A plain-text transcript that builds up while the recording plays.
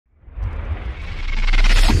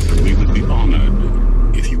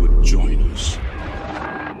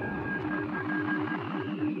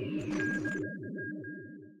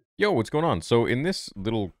Yo, what's going on? So in this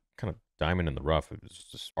little kind of diamond in the rough, it was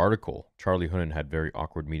this article. Charlie Hunnam had very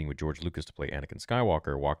awkward meeting with George Lucas to play Anakin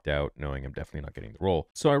Skywalker, walked out knowing I'm definitely not getting the role.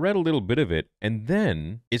 So I read a little bit of it, and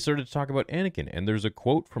then it started to talk about Anakin, and there's a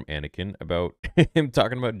quote from Anakin about him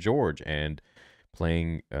talking about George and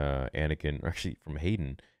playing Anakin, or actually from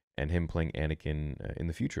Hayden, and him playing Anakin in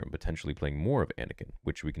the future and potentially playing more of Anakin,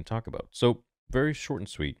 which we can talk about. So very short and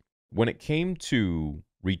sweet. When it came to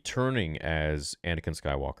returning as Anakin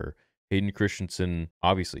Skywalker, Hayden Christensen,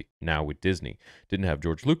 obviously now with Disney, didn't have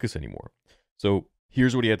George Lucas anymore. So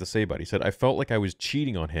here's what he had to say about it. He said, I felt like I was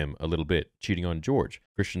cheating on him a little bit, cheating on George.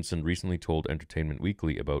 Christensen recently told Entertainment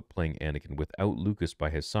Weekly about playing Anakin without Lucas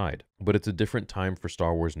by his side. But it's a different time for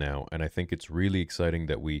Star Wars now, and I think it's really exciting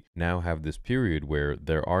that we now have this period where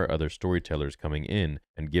there are other storytellers coming in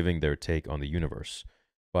and giving their take on the universe.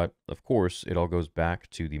 But, of course, it all goes back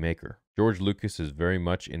to the maker. George Lucas is very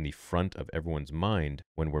much in the front of everyone's mind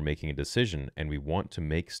when we're making a decision, and we want to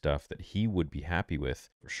make stuff that he would be happy with,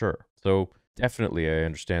 for sure. So, definitely, I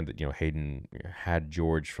understand that, Hayden had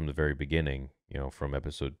George from the very beginning, from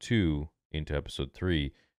episode 2 into episode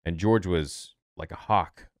 3, and George was like a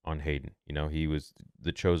hawk on Hayden. He was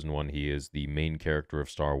the chosen one. He is the main character of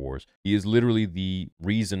Star Wars. He is literally the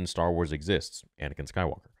reason Star Wars exists, Anakin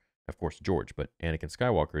Skywalker. Of course, George, but Anakin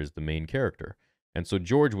Skywalker is the main character. And so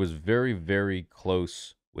George was very, very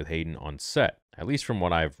close with Hayden on set, at least from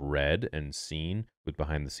what I've read and seen with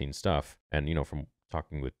behind-the-scenes stuff. And, from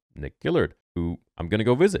talking with Nick Gillard, who I'm going to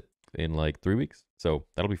go visit in like 3 weeks. So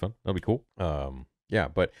that'll be fun. That'll be cool. Yeah,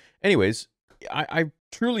 but anyways, I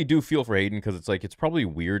truly do feel for Hayden because it's probably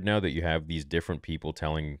weird now that you have these different people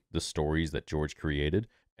telling the stories that George created.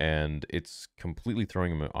 And it's completely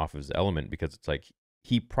throwing him off his element because it's like,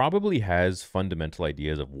 he probably has fundamental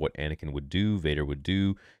ideas of what Anakin would do, Vader would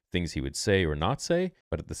do, things he would say or not say,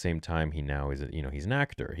 but at the same time, he now is, he's an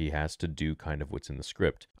actor. He has to do kind of what's in the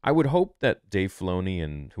script. I would hope that Dave Filoni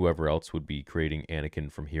and whoever else would be creating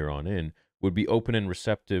Anakin from here on in would be open and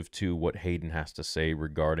receptive to what Hayden has to say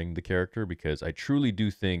regarding the character, because I truly do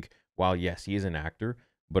think, while yes, he is an actor,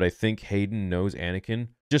 but I think Hayden knows Anakin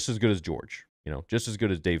just as good as George, just as good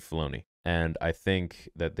as Dave Filoni. And I think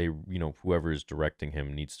that they, whoever is directing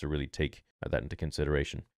him needs to really take that into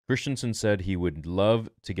consideration. Christensen said he would love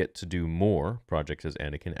to get to do more projects as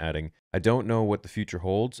Anakin, adding, I don't know what the future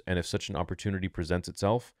holds, and if such an opportunity presents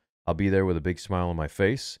itself, I'll be there with a big smile on my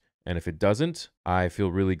face. And if it doesn't, I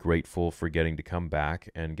feel really grateful for getting to come back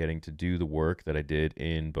and getting to do the work that I did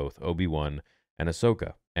in both Obi-Wan and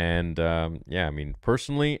Ahsoka. And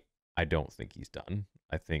personally, I don't think he's done.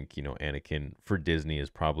 I think, Anakin for Disney is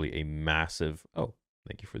probably a massive... Oh,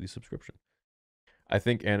 thank you for the subscription. I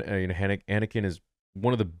think Anakin is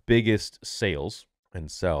one of the biggest sales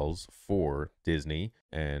and sells for Disney.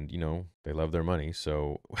 And, they love their money.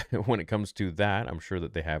 So when it comes to that, I'm sure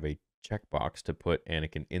that they have a checkbox to put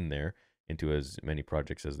Anakin in there into as many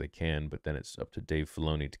projects as they can. But then it's up to Dave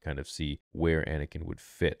Filoni to kind of see where Anakin would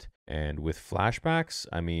fit. And with flashbacks,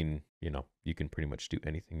 you can pretty much do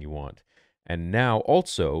anything you want. And now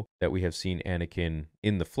also that we have seen Anakin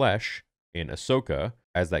in the flesh in Ahsoka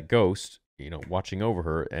as that ghost, watching over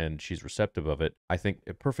her, and she's receptive of it, I think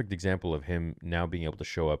a perfect example of him now being able to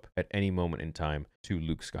show up at any moment in time to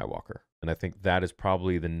Luke Skywalker. And I think that is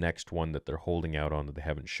probably the next one that they're holding out on that they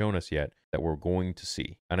haven't shown us yet that we're going to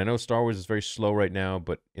see. And I know Star Wars is very slow right now,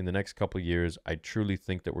 but in the next couple of years, I truly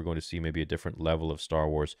think that we're going to see maybe a different level of Star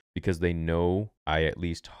Wars because they know, I at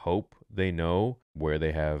least hope they know, where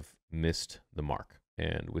they have missed the mark.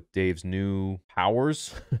 And with Dave's new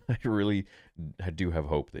powers, I do have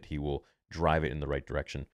hope that he will drive it in the right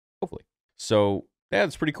direction, hopefully. So yeah,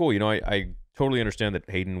 it's pretty cool. I totally understand that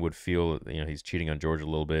Hayden would feel, he's cheating on George a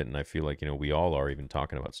little bit, and I feel like, we all are even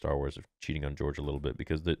talking about Star Wars of cheating on George a little bit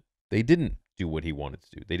because they didn't do what he wanted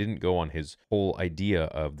to do. They didn't go on his whole idea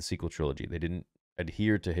of the sequel trilogy. They didn't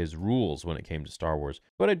adhere to his rules when it came to Star Wars.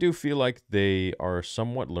 But I do feel like they are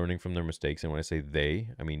somewhat learning from their mistakes. And when I say they,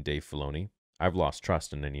 I mean Dave Filoni. I've lost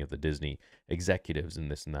trust in any of the Disney executives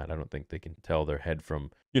and this and that. I don't think they can tell their head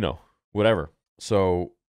from, whatever.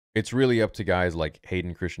 So it's really up to guys like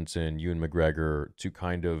Hayden Christensen, Ewan McGregor to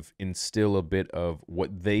kind of instill a bit of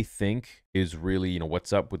what they think is really,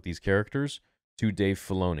 what's up with these characters to Dave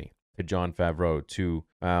Filoni, to Jon Favreau, to,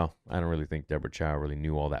 well, I don't really think Deborah Chow really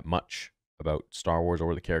knew all that much about Star Wars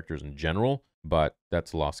or the characters in general, but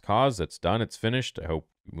that's a lost cause. That's done. It's finished. I hope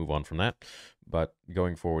we move on from that. But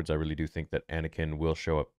going forwards, I really do think that Anakin will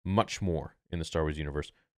show up much more in the Star Wars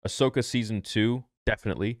universe. Ahsoka Season 2,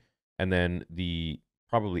 definitely. And then the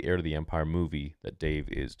probably Heir to the Empire movie that Dave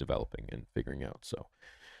is developing and figuring out. So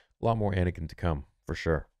a lot more Anakin to come, for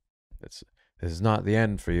sure. This is not the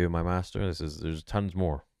end for you, my master. There's tons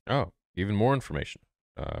more. Oh, even more information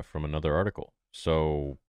from another article.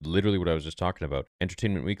 So literally what I was just talking about.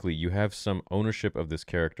 Entertainment Weekly, you have some ownership of this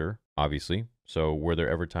character, obviously. So were there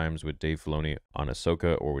ever times with Dave Filoni on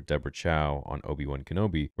Ahsoka or with Deborah Chow on Obi-Wan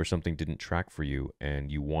Kenobi where something didn't track for you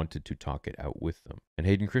and you wanted to talk it out with them? And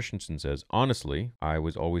Hayden Christensen says, honestly, I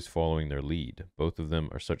was always following their lead. Both of them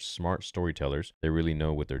are such smart storytellers. They really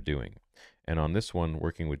know what they're doing. And on this one,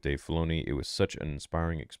 working with Dave Filoni, it was such an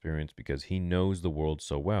inspiring experience because he knows the world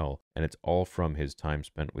so well, and it's all from his time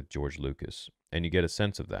spent with George Lucas. And you get a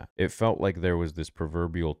sense of that. It felt like there was this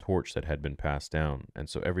proverbial torch that had been passed down, and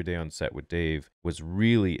so every day on set with Dave was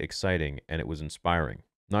really exciting, and it was inspiring.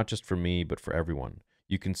 Not just for me, but for everyone.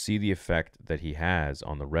 You can see the effect that he has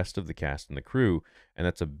on the rest of the cast and the crew, and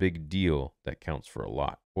that's a big deal that counts for a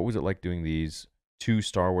lot. What was it like doing these 2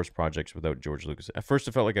 Star Wars projects without George Lucas? At first,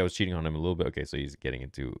 it felt like I was cheating on him a little bit. Okay, so he's getting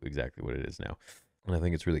into exactly what it is now. And I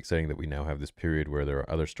think it's really exciting that we now have this period where there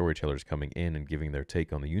are other storytellers coming in and giving their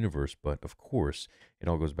take on the universe. But of course, it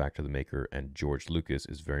all goes back to the maker, and George Lucas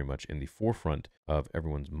is very much in the forefront of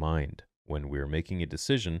everyone's mind when we're making a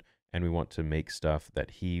decision and we want to make stuff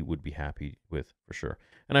that he would be happy with for sure.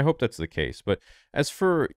 And I hope that's the case. But as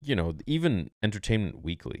for, even Entertainment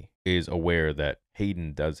Weekly is aware that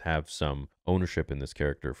Hayden does have some ownership in this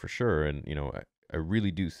character for sure. And, I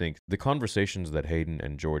really do think the conversations that Hayden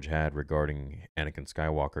and George had regarding Anakin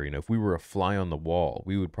Skywalker, if we were a fly on the wall,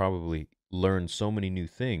 we would probably learn so many new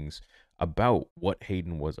things about what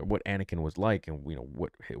Hayden was or what Anakin was like, and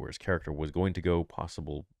where his character was going to go,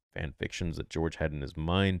 possible fan fictions that George had in his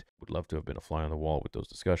mind. Would love to have been a fly on the wall with those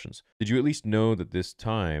discussions. Did you at least know that this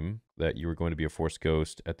time that you were going to be a Force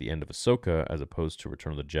ghost at the end of Ahsoka as opposed to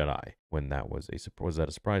Return of the Jedi? Was that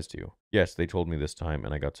a surprise to you? Yes, they told me this time,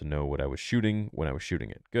 and I got to know what I was shooting when I was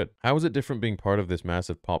shooting it. Good. How is it different being part of this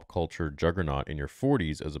massive pop culture juggernaut in your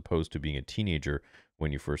 40s as opposed to being a teenager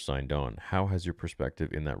when you first signed on? How has your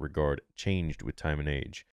perspective in that regard changed with time and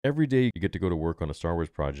age? Every day you get to go to work on a Star Wars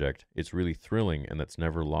project, it's really thrilling, and that's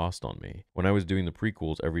never lost on me. When I was doing the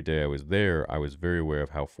prequels, every day I was there, I was very aware of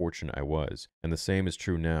how fortunate I was, and the same is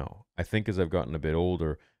true now. I think as I've gotten a bit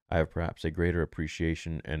older, I have perhaps a greater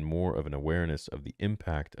appreciation and more of an awareness of the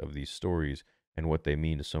impact of these stories and what they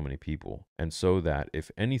mean to so many people, and so that, if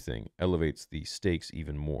anything, elevates the stakes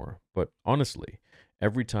even more. But honestly,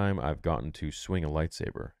 every time I've gotten to swing a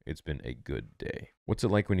lightsaber, it's been a good day. What's it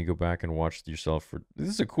like when you go back and watch yourself for... This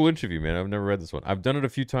is a cool interview, man. I've never read this one. I've done it a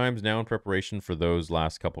few times now in preparation for those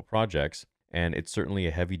last couple projects, and it's certainly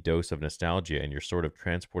a heavy dose of nostalgia, and you're sort of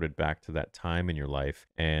transported back to that time in your life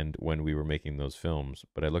and when we were making those films.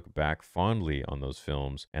 But I look back fondly on those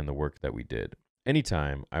films and the work that we did.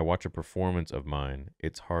 Anytime I watch a performance of mine,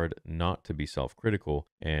 it's hard not to be self-critical,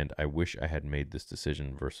 and I wish I had made this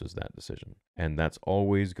decision versus that decision. And that's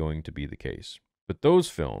always going to be the case. But those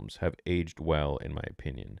films have aged well, in my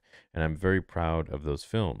opinion, and I'm very proud of those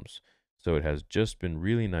films. So it has just been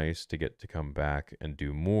really nice to get to come back and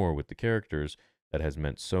do more with the characters that has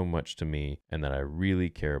meant so much to me, and that I really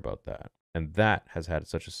care about that. And that has had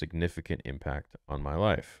such a significant impact on my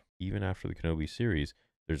life. Even after the Kenobi series,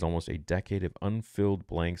 there's almost a decade of unfilled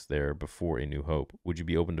blanks there before A New Hope. Would you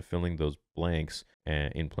be open to filling those blanks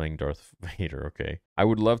in playing Darth Vader? Okay. I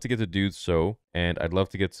would love to get to do so, and I'd love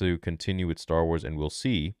to get to continue with Star Wars, and we'll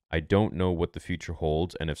see. I don't know what the future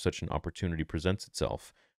holds, and if such an opportunity presents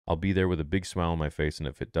itself, I'll be there with a big smile on my face, and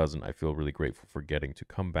if it doesn't, I feel really grateful for getting to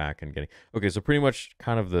come back and getting... Okay, so pretty much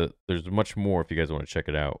kind of there's much more if you guys want to check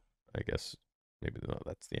it out. I guess maybe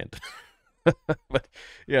that's the end. But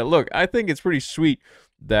yeah, look, I think it's pretty sweet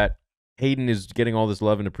that Hayden is getting all this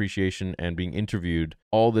love and appreciation and being interviewed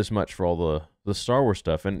all this much for all the Star Wars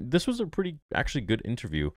stuff. And this was a pretty actually good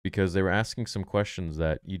interview because they were asking some questions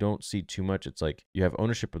that you don't see too much. It's like you have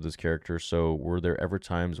ownership of this character. So were there ever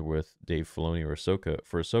times with Dave Filoni or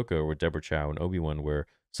Ahsoka or with Deborah Chow and Obi-Wan where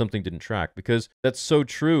something didn't track? Because that's so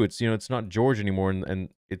true. It's, it's not George anymore. And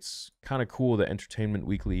it's kind of cool that Entertainment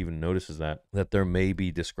Weekly even notices that there may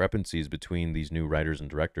be discrepancies between these new writers and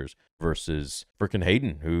directors versus frickin'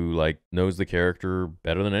 Hayden, who knows the character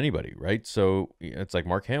better than anybody, right? So it's like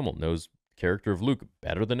Mark Hamill knows the character of Luke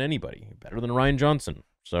better than anybody, better than Rian Johnson.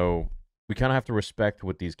 So we kind of have to respect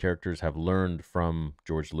what these characters have learned from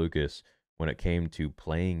George Lucas when it came to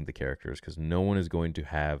playing the characters, because no one is going to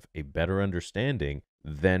have a better understanding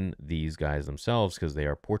than these guys themselves, because they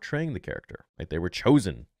are portraying the character. They were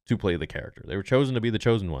chosen to play the character. They were chosen to be the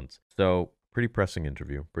chosen ones. So pretty pressing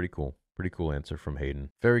interview. Pretty cool. Pretty cool answer from Hayden.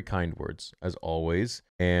 Very kind words, as always.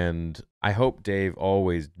 And I hope Dave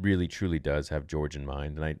always really, truly does have George in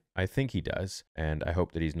mind. And I think he does. And I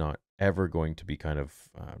hope that he's not ever going to be kind of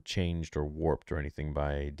changed or warped or anything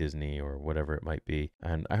by Disney or whatever it might be.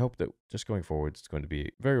 And I hope that just going forward, it's going to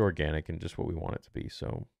be very organic and just what we want it to be.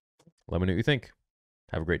 So let me know what you think.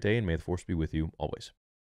 Have a great day, and may the force be with you always.